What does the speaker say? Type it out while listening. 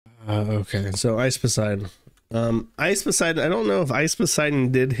Okay, so IcePoseidon. IcePoseidon, I don't know if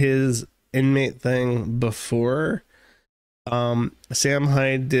IcePoseidon did his inmate thing before Sam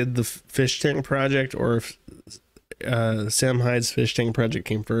Hyde did the fish tank project, or if Sam Hyde's fish tank project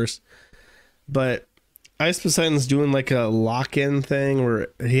came first. But IcePoseidon's doing like a lock-in thing where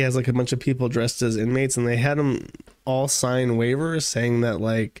he has like a bunch of people dressed as inmates, and they had them all sign waivers saying that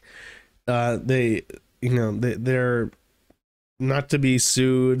like they're not to be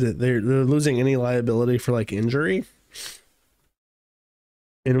sued, they're losing any liability for like injury.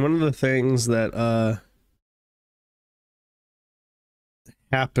 And one of the things that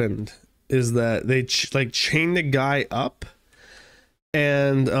happened is that they chained a guy up,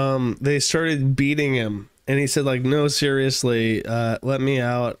 and they started beating him, and he said like, no, seriously, let me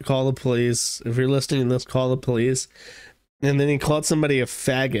out, call the police, if you're listening to this, call the police. And then he called somebody a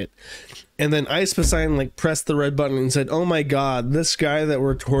faggot, and then IcePoseidon like pressed the red button and said, oh my god, this guy that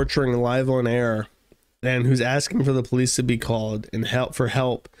we're torturing live on air and who's asking for the police to be called and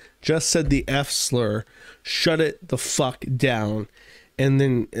help just said the F slur, shut it the fuck down. And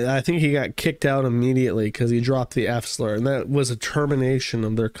then I think he got kicked out immediately because he dropped the F slur, and that was a termination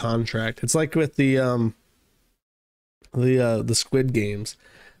of their contract. It's like with the Squid Games.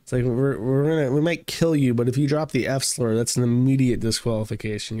 It's like we might kill you, but if you drop the F slur, that's an immediate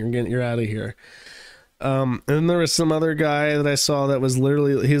disqualification. You're out of here. And then there was some other guy that I saw that was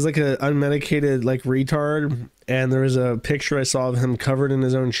literally, he was like an unmedicated like retard, and there was a picture I saw of him covered in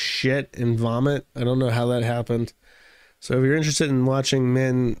his own shit and vomit. I don't know how that happened. So if you're interested in watching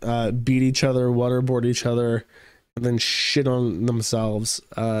men beat each other, waterboard each other, and then shit on themselves,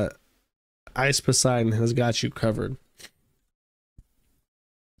 IcePoseidon has got you covered.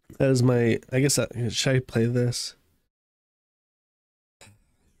 That is my, I guess, should I play this?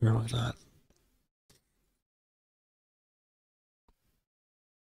 Or why not?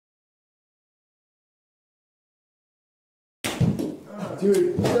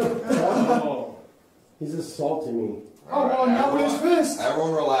 Dude, he's assaulting me. Oh, well, now he's pissed.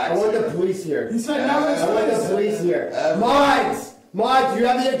 Everyone relax. I want the police here. He said now he's I want pissed. the police here. Mods, you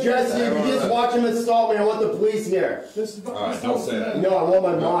have the address here. You just watch him assault me. I want the police here. Alright, don't say that. No, I want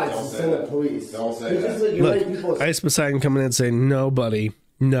my mods to send the police. Don't say You're that. just like, you're letting people. IcePoseidon coming in and saying, no, buddy,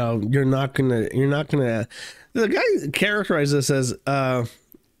 no, you're not gonna. The guy characterized this as talking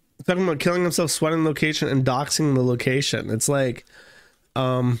about killing himself, sweating the location, and doxing the location. It's like,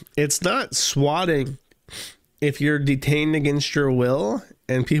 it's not swatting if you're detained against your will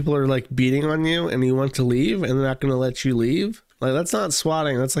and people are like beating on you and you want to leave and they're not going to let you leave. Like, that's not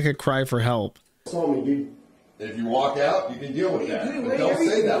swatting. That's like a cry for help. Assault me, dude. If you walk out, you can deal with that. But don't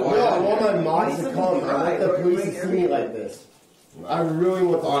say that. No, I want my mods to come. I want the police to see me like this. I really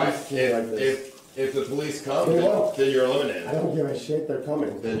want the police to see me like this. If the police come, then you're eliminated. I don't give a shit. They're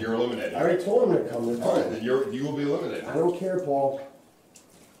coming. Then you're eliminated. I already told them to come. They're coming. Alright, then you will be eliminated. I don't care, Paul.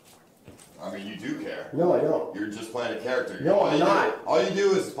 I mean, you do care. No, I don't. You're just playing a character. No, I'm not. All you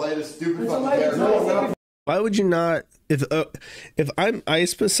do is play this stupid fucking character. No, I'm not. Why would you not? If I'm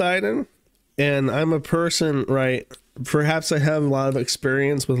IcePoseidon and I'm a person, right? Perhaps I have a lot of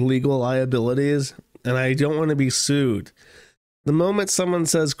experience with legal liabilities and I don't want to be sued. The moment someone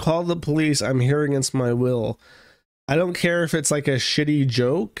says, call the police, I'm here against my will. I don't care if it's like a shitty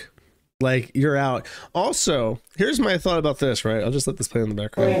joke. Like, you're out. Also, here's my thought about this, right? I'll just let this play in the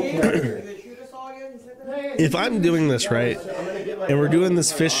background. If I'm doing this, right, and we're doing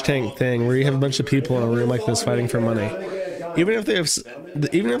this fish tank thing where you have a bunch of people in a room like this fighting for money, even if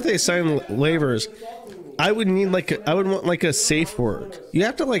they sign waivers, I would want like a safe word. You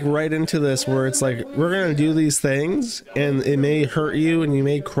have to like write into this where it's like, we're gonna do these things and it may hurt you and you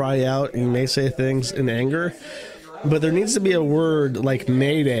may cry out and you may say things in anger, but there needs to be a word like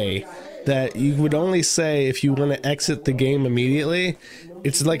Mayday that you would only say if you want to exit the game immediately.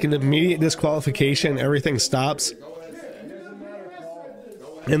 It's like an immediate disqualification. Everything stops.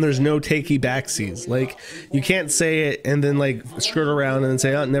 And there's no takey backsies. Like, you can't say it and then like skirt around and then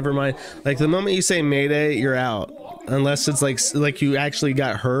say, oh, never mind. Like, the moment you say Mayday, you're out. Unless it's like you actually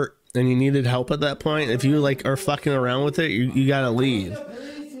got hurt and you needed help at that point. If you like are fucking around with it, you gotta leave.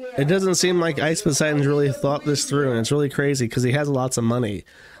 It doesn't seem like IcePoseidon's really thought this through, and it's really crazy because he has lots of money.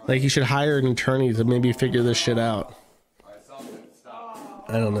 Like, you should hire an attorney to maybe figure this shit out.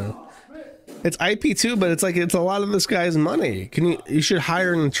 I don't know. It's IP2, but it's like, it's a lot of this guy's money. You should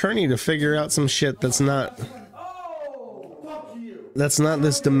hire an attorney to figure out some shit that's not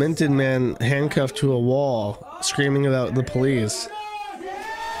this demented man handcuffed to a wall screaming about the police.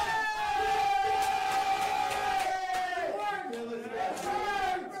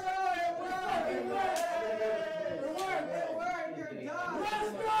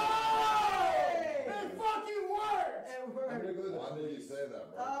 Let's go!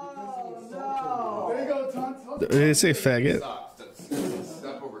 that, bro. Oh, no. There you go, Tom. Did they say faggot?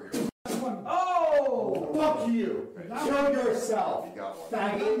 Step over here. Oh! Fuck you. Show yourself. You got one.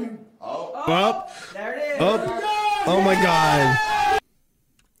 Faggot. Oh, There it is. oh my God.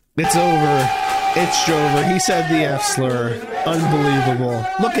 It's over. It's Jover. He said the F slur. Unbelievable.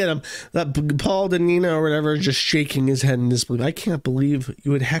 Look at him. That Paul Danino or whatever just shaking his head in disbelief. I can't believe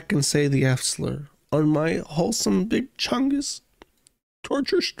you would heckin' say the F slur on my wholesome big chungus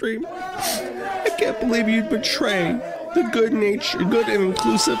torture stream. I can't believe you'd betray the good and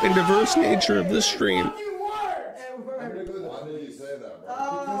inclusive and diverse nature of this stream. Why did you say that, bro?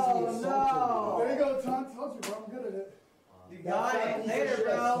 Oh, There you go, Tom. Told you, bro. I'm good at it. no. You got it. Later,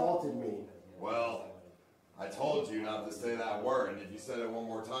 bro. Assaulted me. Well, I told you not to say that word, and if you said it one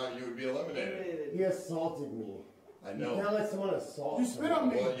more time, you would be eliminated. He assaulted me. I You know. can't let someone assault You spit on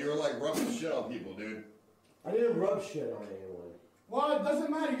me. Well, you were like rubbing shit on people, dude. I didn't rub shit on anyone. Well, it doesn't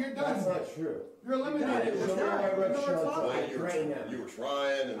matter. You're That's done. not true. You're eliminated. Show me I rubbed shit on Well, someone. I threatened you him. were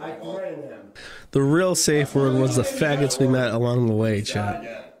trying, and I threatened him. The real safe word was the faggots we met along the way, Say it chat.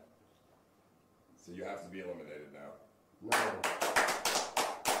 again. So you have to be eliminated now. No.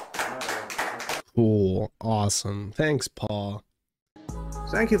 Cool. Awesome. Thanks, Paul.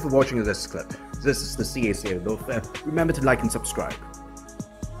 Thank you for watching this clip. This is the CAC. Remember to like and subscribe.